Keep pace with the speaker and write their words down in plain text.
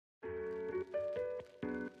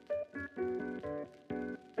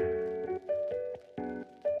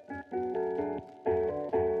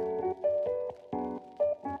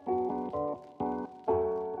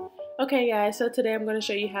Okay guys, so today I'm going to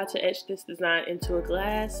show you how to etch this design into a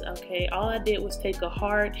glass. Okay, all I did was take a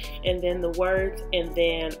heart and then the words, and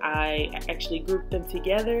then I actually grouped them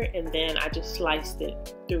together, and then I just sliced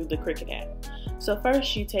it through the Cricut app. So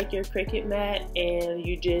first you take your Cricut mat and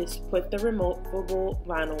you just put the removable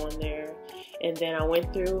vinyl on there, and then I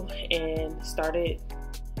went through and started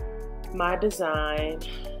my design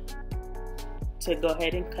to go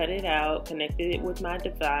ahead and cut it out, connected it with my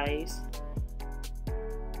device.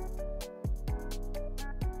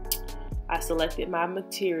 I selected my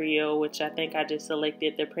material, which I think I just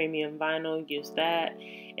selected the premium vinyl, use that,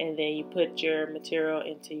 and then you put your material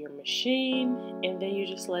into your machine and then you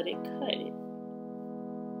just let it cut it.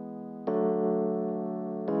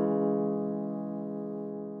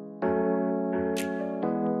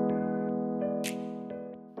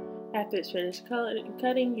 After it's finished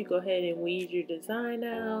cutting, you go ahead and weed your design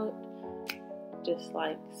out, just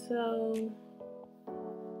like so.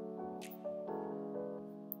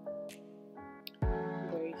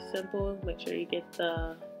 Simple. Make sure you get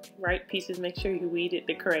the right pieces. Make sure you weed it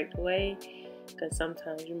the correct way, because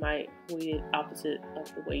sometimes you might weed it opposite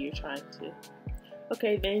of the way you're trying to.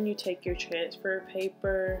 Okay, then you take your transfer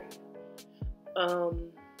paper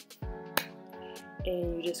and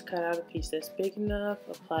you just cut out a piece that's big enough,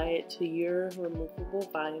 apply it to your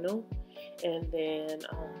removable vinyl, and then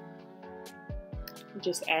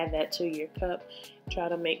just add that to your cup. Try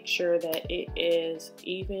to make sure that it is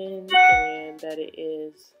even and that it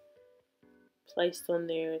is placed on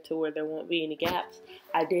there to where there won't be any gaps.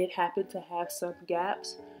 I did happen to have some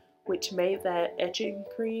gaps, which made that etching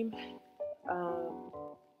cream,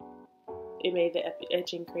 it made the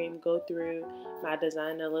etching cream go through my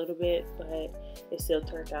design a little bit, but it still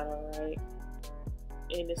turned out alright.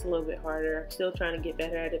 And it's a little bit harder. I'm still trying to get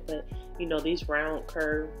better at it, but you know, these round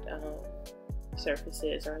curved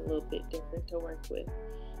surfaces are a little bit different to work with.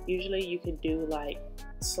 Usually you can do like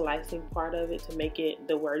slicing part of it to make it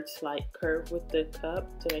the words like curve with the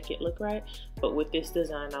cup to make it look right, but with this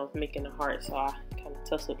design I was making a heart, so I kind of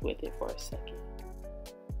tussled with it for a second.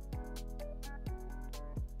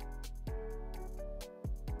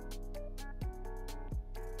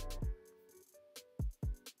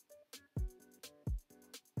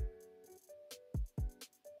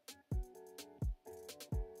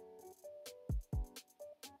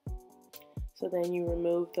 So then you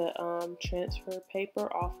remove the transfer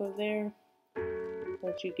paper off of there.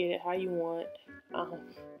 Once you get it how you want. That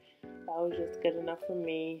was just good enough for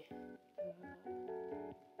me.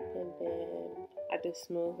 And then I just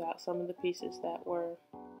smoothed out some of the pieces that were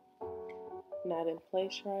not in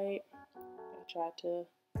place right. I tried to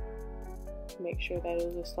make sure that it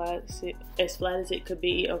was as flat as it could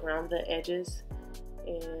be around the edges,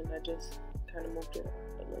 and I just kind of moved it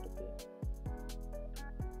around a little bit.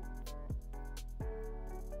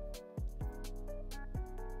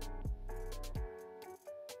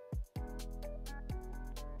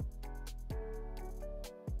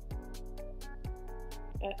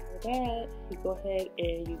 After that, you go ahead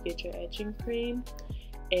and you get your etching cream,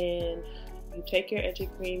 and you take your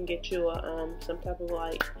etching cream, get you a some type of,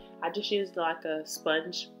 like, I just used like a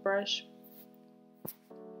sponge brush.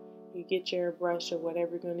 You get your brush or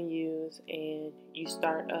whatever you're going to use, and you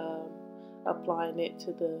start applying it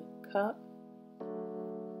to the cup.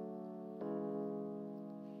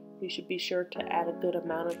 You should be sure to add a good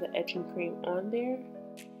amount of the etching cream on there.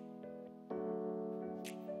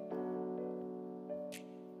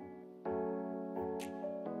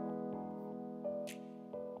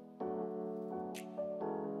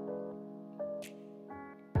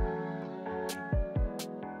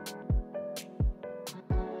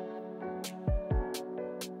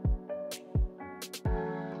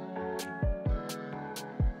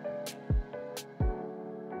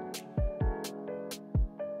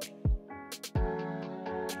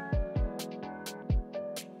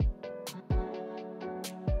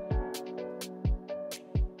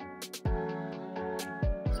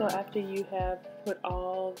 So after you have put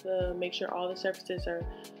make sure all the surfaces are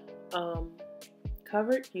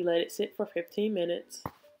covered, you let it sit for 15 minutes.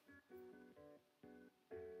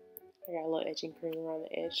 I got a little etching cream around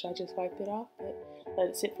the edge, so I just wiped it off, but let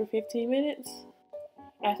it sit for 15 minutes.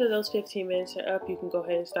 After those 15 minutes are up, you can go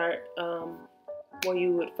ahead and start, well,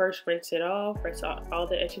 you would first rinse it off, rinse all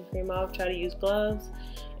the etching cream off, try to use gloves,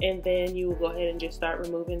 and then you will go ahead and just start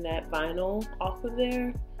removing that vinyl off of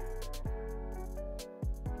there.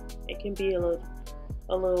 It can be a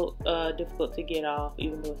little difficult to get off,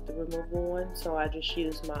 even with the removable one. So I just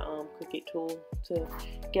use my Cricut tool to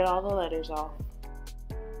get all the letters off.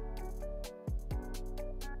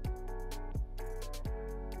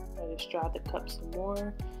 I just dry the cup some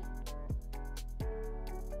more.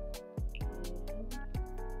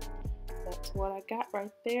 that's what I got right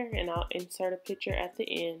there, and I'll insert a picture at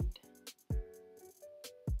the end.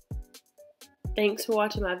 Thanks for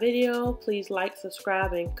watching my video. Please like,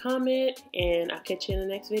 subscribe, and comment, and I'll catch you in the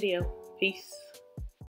next video. Peace.